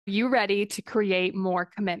You ready to create more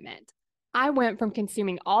commitment? I went from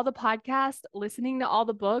consuming all the podcasts, listening to all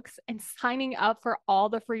the books, and signing up for all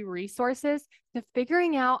the free resources to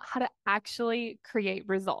figuring out how to actually create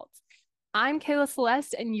results. I'm Kayla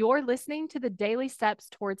Celeste, and you're listening to the Daily Steps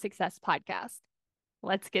Toward Success podcast.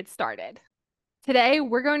 Let's get started. Today,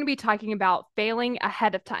 we're going to be talking about failing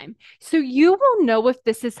ahead of time. So you will know if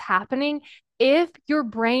this is happening if your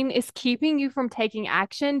brain is keeping you from taking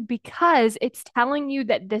action because it's telling you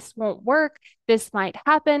that this won't work, this might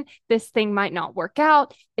happen, this thing might not work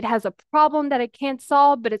out. It has a problem that it can't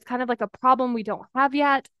solve, but it's kind of like a problem we don't have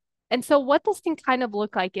yet. And so, what this can kind of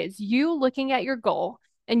look like is you looking at your goal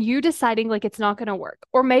and you deciding like it's not going to work.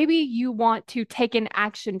 Or maybe you want to take an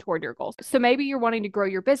action toward your goals. So maybe you're wanting to grow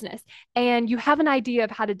your business and you have an idea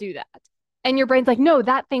of how to do that. And your brain's like, no,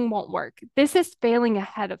 that thing won't work. This is failing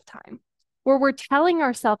ahead of time, where we're telling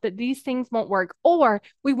ourselves that these things won't work or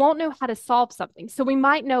we won't know how to solve something. So we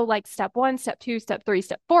might know like step one, step two, step three,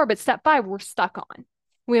 step four, but step five, we're stuck on.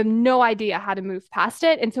 We have no idea how to move past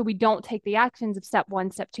it. And so we don't take the actions of step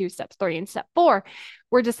one, step two, step three, and step four.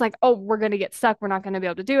 We're just like, oh, we're going to get stuck. We're not going to be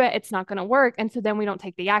able to do it. It's not going to work. And so then we don't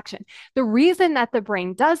take the action. The reason that the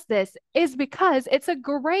brain does this is because it's a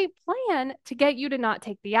great plan to get you to not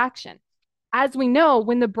take the action. As we know,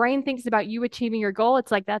 when the brain thinks about you achieving your goal,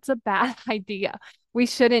 it's like, that's a bad idea. We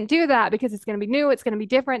shouldn't do that because it's going to be new, it's going to be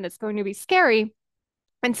different, it's going to be scary.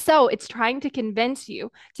 And so it's trying to convince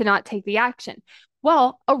you to not take the action.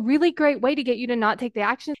 Well, a really great way to get you to not take the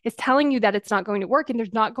action is telling you that it's not going to work and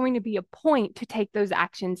there's not going to be a point to take those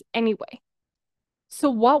actions anyway.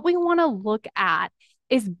 So, what we want to look at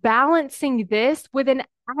is balancing this with an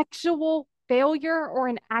actual failure or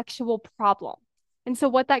an actual problem. And so,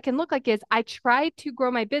 what that can look like is I tried to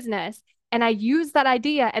grow my business and I used that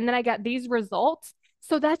idea and then I got these results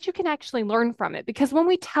so that you can actually learn from it. Because when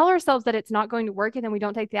we tell ourselves that it's not going to work and then we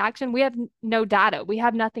don't take the action, we have no data. We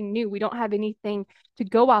have nothing new. We don't have anything to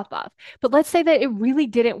go off of. But let's say that it really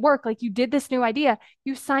didn't work. Like you did this new idea,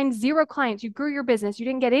 you signed zero clients, you grew your business, you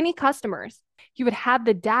didn't get any customers. You would have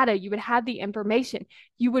the data, you would have the information.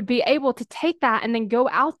 You would be able to take that and then go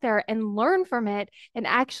out there and learn from it and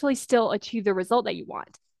actually still achieve the result that you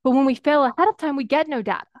want. But when we fail ahead of time, we get no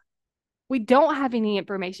data. We don't have any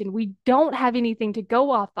information. We don't have anything to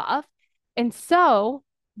go off of. And so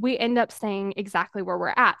we end up staying exactly where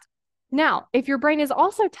we're at. Now, if your brain is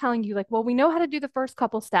also telling you, like, well, we know how to do the first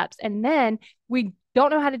couple steps, and then we don't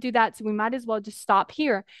know how to do that, so we might as well just stop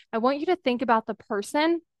here. I want you to think about the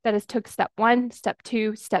person that has took step one, step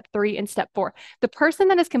two, step three, and step four. The person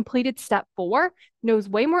that has completed step four knows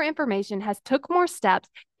way more information, has took more steps,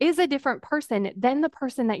 is a different person than the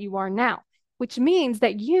person that you are now, which means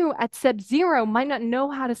that you at step zero might not know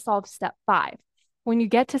how to solve step five. When you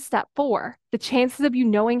get to step four, the chances of you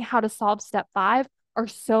knowing how to solve step five are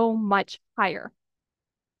so much higher.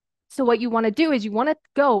 So, what you want to do is you want to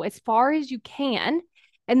go as far as you can.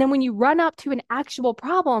 And then when you run up to an actual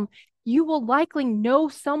problem, you will likely know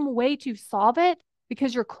some way to solve it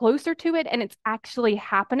because you're closer to it and it's actually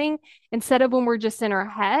happening instead of when we're just in our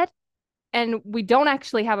head and we don't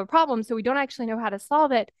actually have a problem. So, we don't actually know how to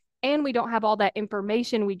solve it. And we don't have all that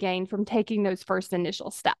information we gain from taking those first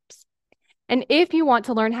initial steps. And if you want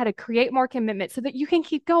to learn how to create more commitment so that you can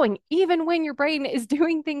keep going, even when your brain is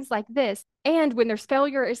doing things like this, and when there's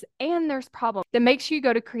failures and there's problems, then make sure you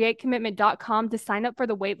go to createcommitment.com to sign up for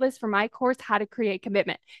the waitlist for my course, How to Create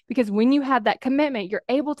Commitment. Because when you have that commitment, you're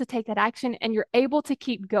able to take that action and you're able to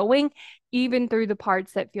keep going even through the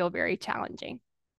parts that feel very challenging.